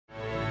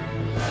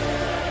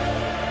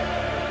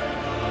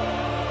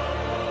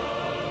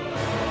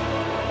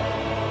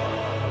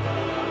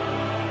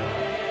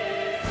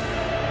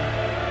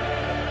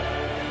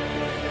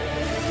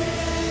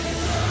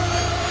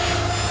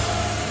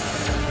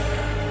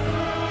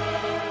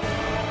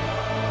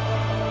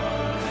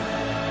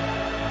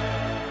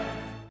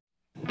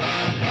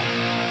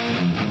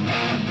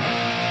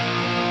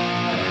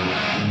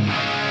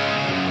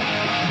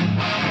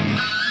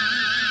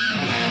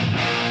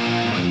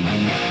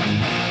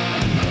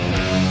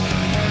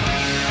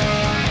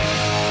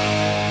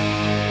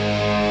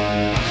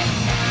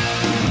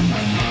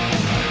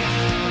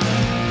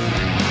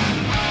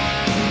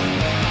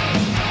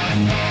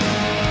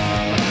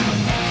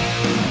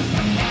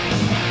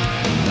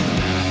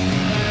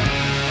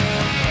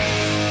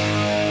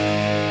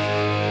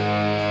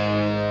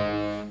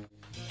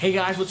Hey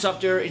guys, what's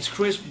up there? It's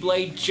Chris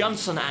Blade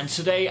Johnson, and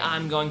today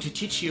I'm going to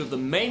teach you the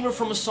main riff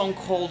from a song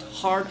called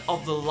Heart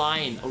of the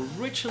Lion,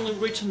 originally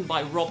written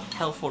by Rob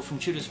Halford from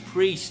Judas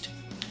Priest.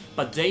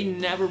 But they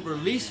never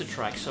released the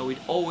track, so it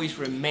always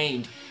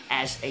remained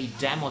as a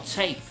demo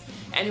tape.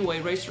 Anyway,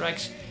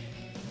 Racetracks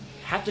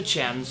had the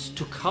chance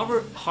to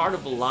cover Heart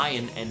of the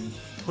Lion and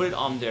put it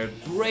on their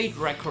great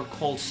record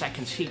called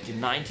Second Heat in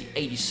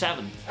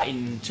 1987.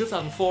 In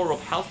 2004,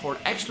 Rob Halford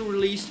actually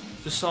released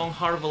the song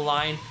Heart of the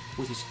Lion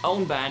with his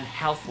own band,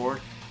 Halford.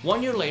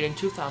 1 year later, in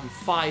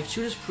 2005,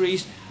 Judas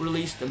Priest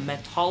released the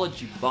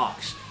Mythology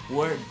box,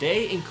 where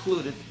they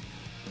included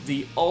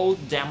the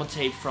old demo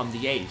tape from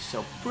the 80s.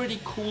 So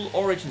pretty cool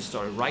origin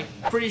story, right?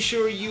 Pretty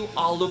sure you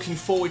are looking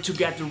forward to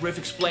get the riff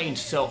explained,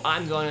 so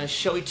I'm gonna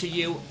show it to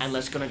you and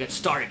let's gonna get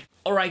started.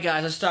 Alright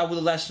guys, let's start with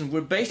the lesson. We're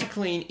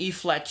basically in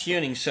E-flat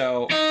tuning,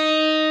 so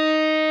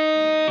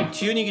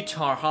tuning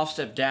guitar half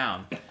step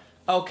down.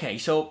 Okay,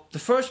 so the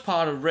first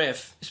part of the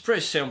riff is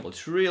pretty simple,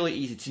 it's really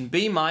easy. It's in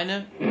B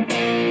minor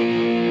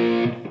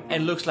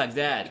and looks like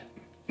that.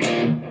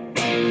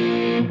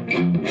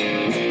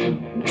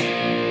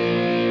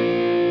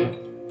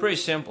 Pretty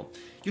simple.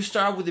 You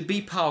start with the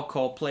B power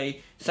chord,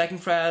 play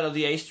 2nd fret of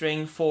the A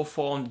string,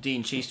 4/4 on the D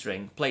and G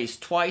string. Plays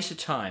twice a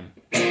time.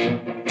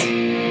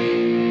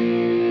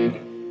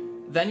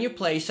 Then you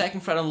play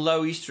 2nd fret on the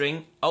low E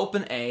string,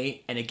 open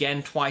A, and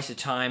again twice a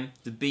time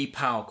the B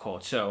power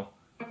chord. So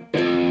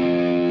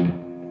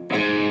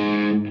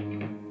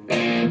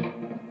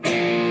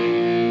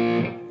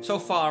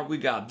far we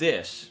got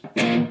this.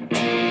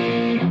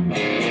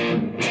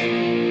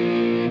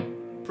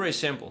 Pretty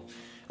simple.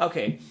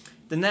 Okay,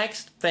 the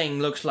next thing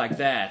looks like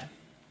that.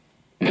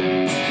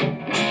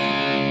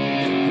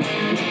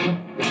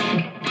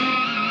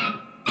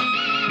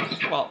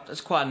 Well,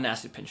 that's quite a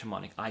nasty pinch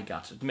harmonic, I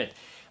got to admit.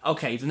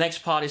 Okay, the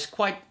next part is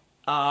quite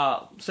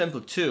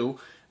simple too.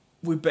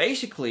 We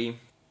basically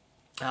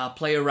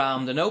play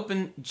around an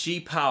open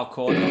G power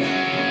chord,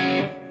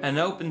 an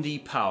open D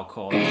power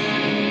chord.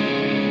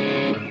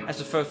 That's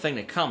the first thing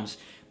that comes.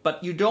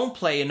 But you don't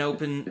play an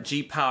open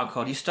G power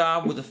chord. You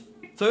start with the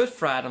 3rd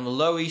fret on the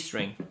low E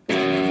string.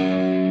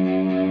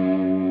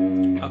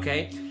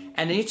 Okay?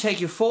 And then you take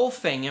your 4th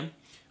finger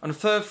on the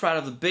 3rd fret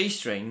of the B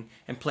string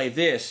and play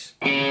this.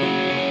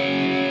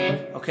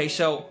 Okay,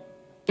 so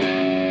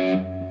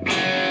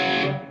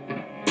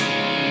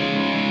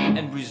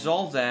and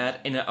resolve that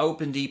in an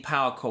open D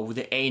power chord with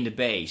the A in the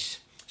bass.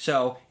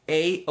 So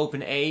A, open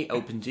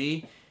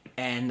D,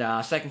 and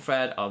 2nd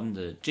fret on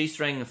the G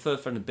string and 3rd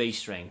fret on the B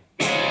string.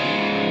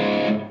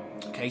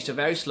 Okay, so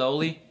very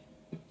slowly.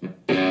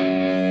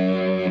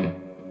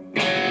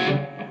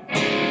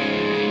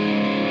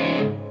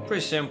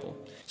 Pretty simple.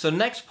 So the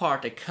next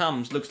part that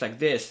comes looks like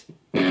this.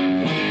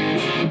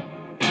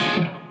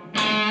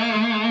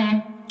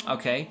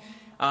 Okay,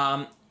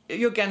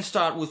 you again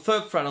start with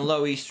 3rd fret on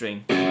low E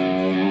string.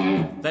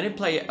 Then you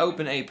play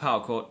open A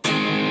power chord.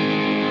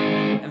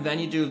 And then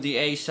you do the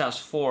A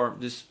sus4,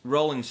 this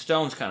Rolling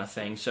Stones kind of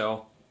thing.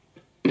 So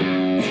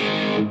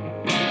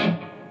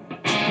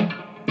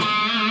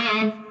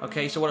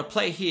okay, so what I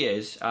play here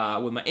is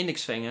with my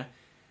index finger,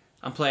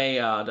 I'm playing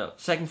the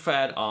 2nd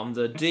fret on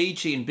the D,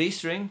 G and B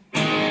string.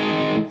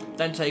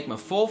 Then take my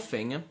 4th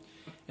finger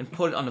and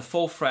put it on the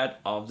 4th fret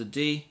of the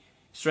D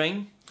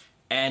string,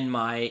 and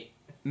my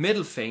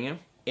middle finger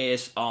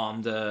is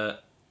on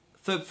the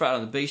 3rd fret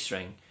on the B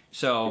string.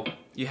 So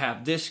you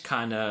have this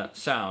kind of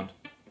sound.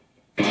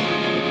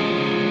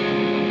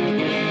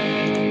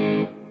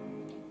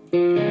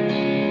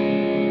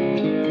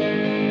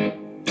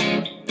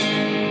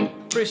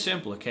 Pretty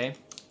simple, okay?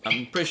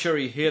 I'm pretty sure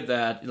you hear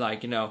that,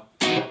 like, you know.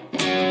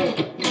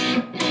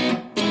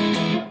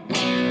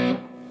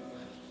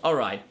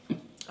 Alright,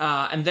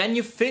 and then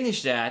you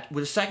finish that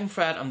with the 2nd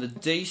fret on the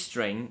D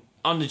string,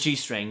 on the G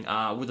string,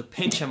 with a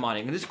pinch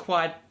harmonic, and this is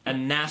quite a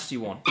nasty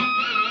one.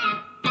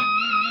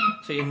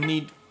 So you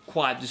need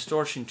quite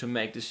distortion to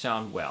make this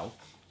sound well.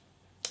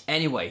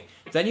 Anyway,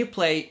 then you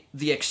play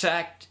the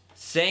exact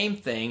same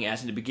thing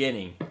as in the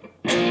beginning.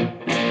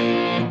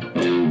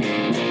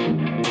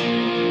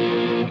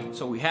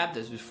 So we had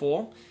this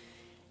before,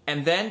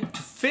 and then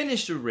to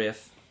finish the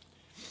riff,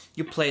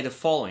 you play the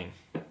following.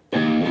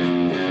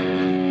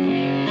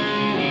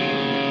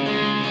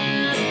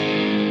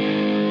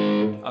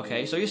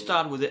 Okay, so you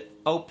start with the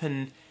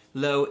open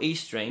low E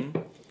string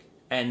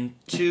and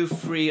 2,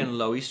 3 on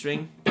low E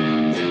string.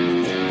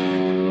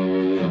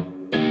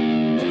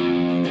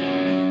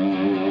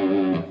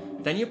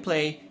 Then you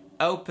play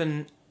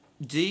open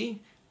D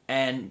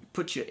and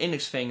put your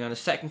index finger on the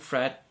 2nd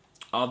fret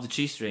of the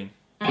G string.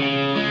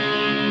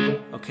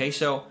 Okay,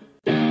 so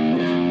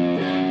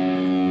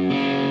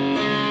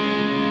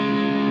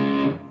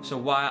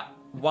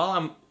while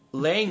I'm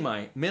laying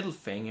my middle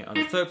finger on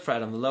the 3rd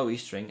fret on the low E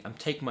string, I'm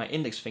taking my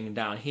index finger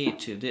down here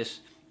to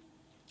this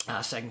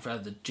 2nd fret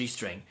of the G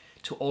string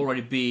to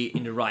already be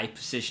in the right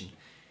position.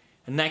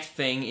 The next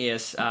thing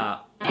is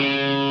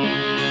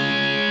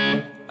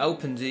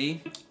open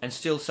D and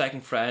still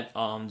 2nd fret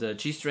on the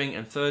G string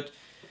and 3rd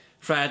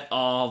fret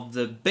of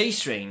the bass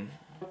string.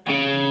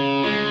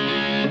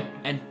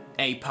 and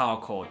A power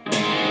chord.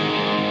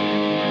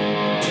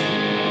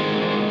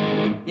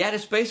 Yeah,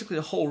 that's basically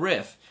the whole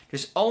riff.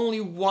 There's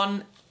only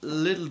one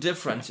little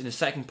difference in the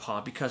second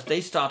part, because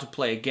they start to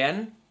play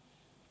again,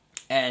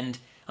 and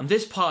on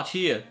this part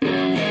here,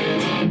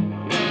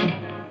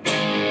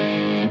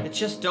 they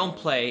just don't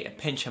play a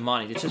pinch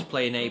harmonic, they just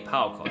play an A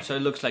power chord, so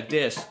it looks like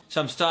this.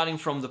 So I'm starting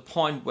from the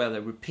point where they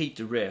repeat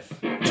the riff.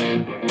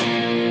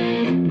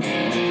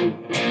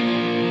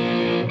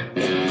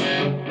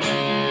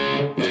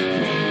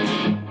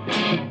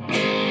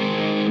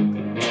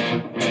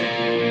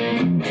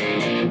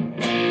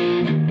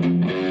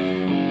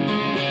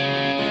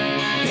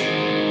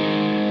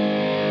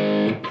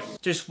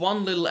 There's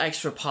one little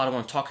extra part I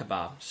want to talk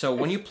about. So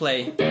when you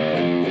play the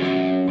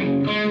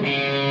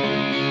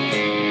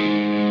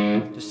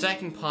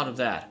second part of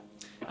that,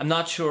 I'm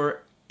not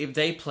sure if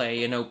they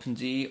play an open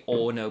D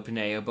or an open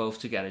A or both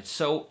together. It's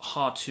so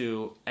hard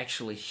to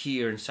actually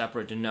hear and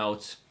separate the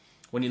notes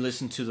when you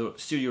listen to the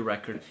studio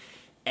record.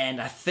 And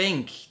I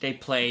think they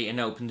play an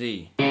open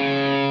D.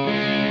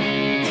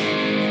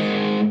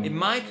 It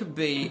might could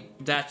be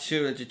that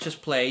too, that they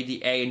just play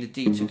the A and the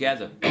D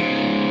together.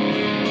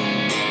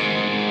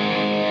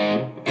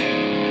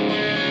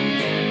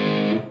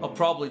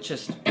 Probably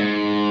just.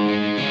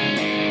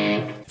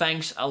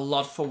 Thanks a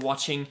lot for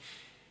watching.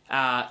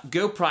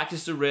 Go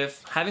practice the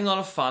riff, having a lot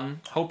of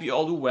fun. Hope you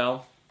all do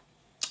well,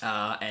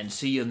 and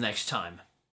see you next time.